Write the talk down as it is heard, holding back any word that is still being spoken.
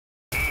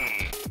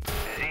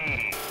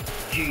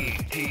G,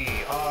 D,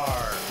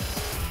 R.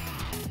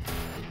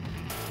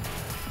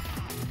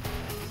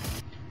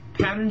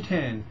 Pattern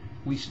 10.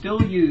 We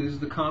still use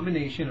the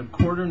combination of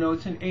quarter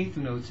notes and eighth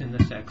notes in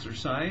this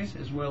exercise,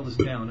 as well as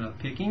down-up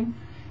picking.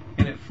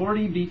 And at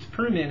 40 beats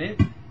per minute,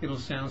 it'll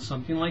sound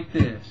something like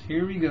this.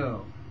 Here we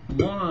go.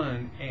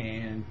 1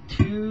 and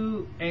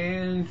 2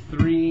 and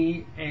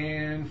 3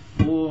 and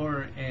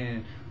 4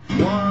 and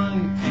 1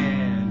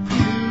 and 2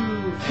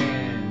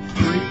 and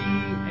 3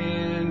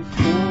 and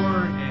 4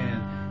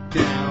 and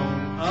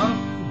down, up,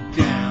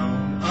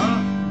 down,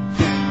 up,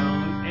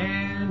 down,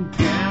 and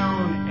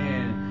down,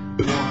 and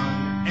 1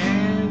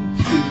 and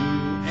 2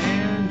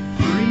 and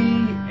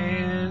 3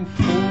 and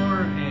 4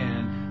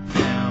 and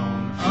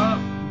down,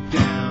 up,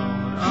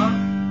 down, up,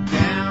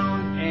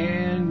 down,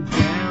 and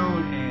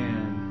down,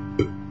 and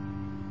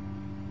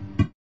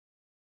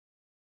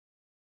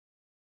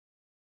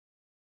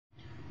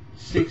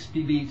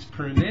 60 beats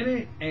per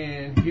minute,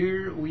 and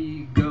here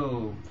we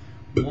go.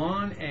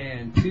 1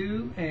 and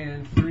 2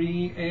 and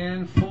 3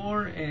 and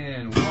 4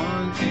 and 1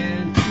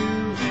 and 2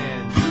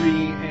 and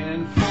 3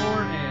 and 4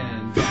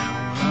 and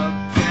down,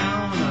 up,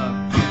 down,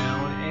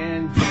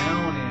 and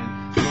down,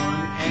 and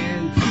 1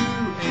 and 2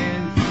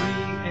 and 3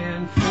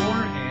 and 4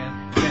 and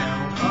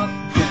down, up,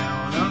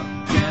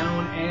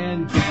 down,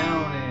 and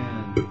down,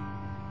 and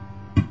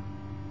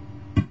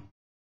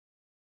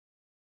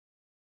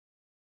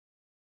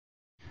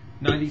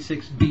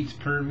 96 beats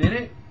per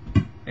minute,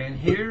 and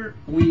here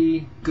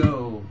we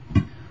go.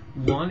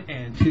 1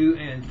 and 2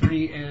 and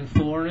 3 and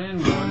 4 and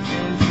 1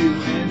 and 2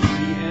 and 3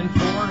 and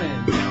 4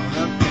 and down,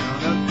 up,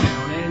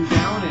 down, and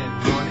down,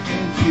 and 1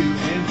 and 2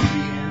 and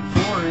 3 and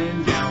 4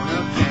 and down,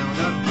 up,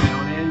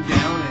 down, and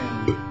down,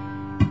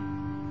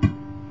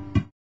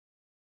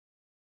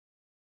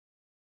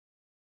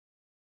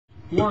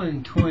 and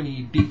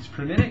 120 beats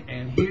per minute,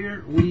 and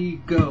here we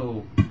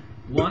go.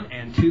 1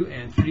 and 2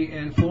 and 3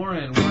 and 4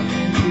 and 1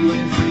 and 2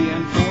 and 3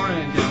 and 4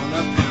 and down,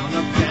 up,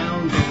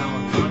 down, down.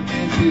 1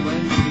 and 2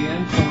 and 3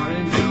 and 4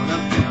 and down,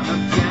 up,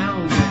 down,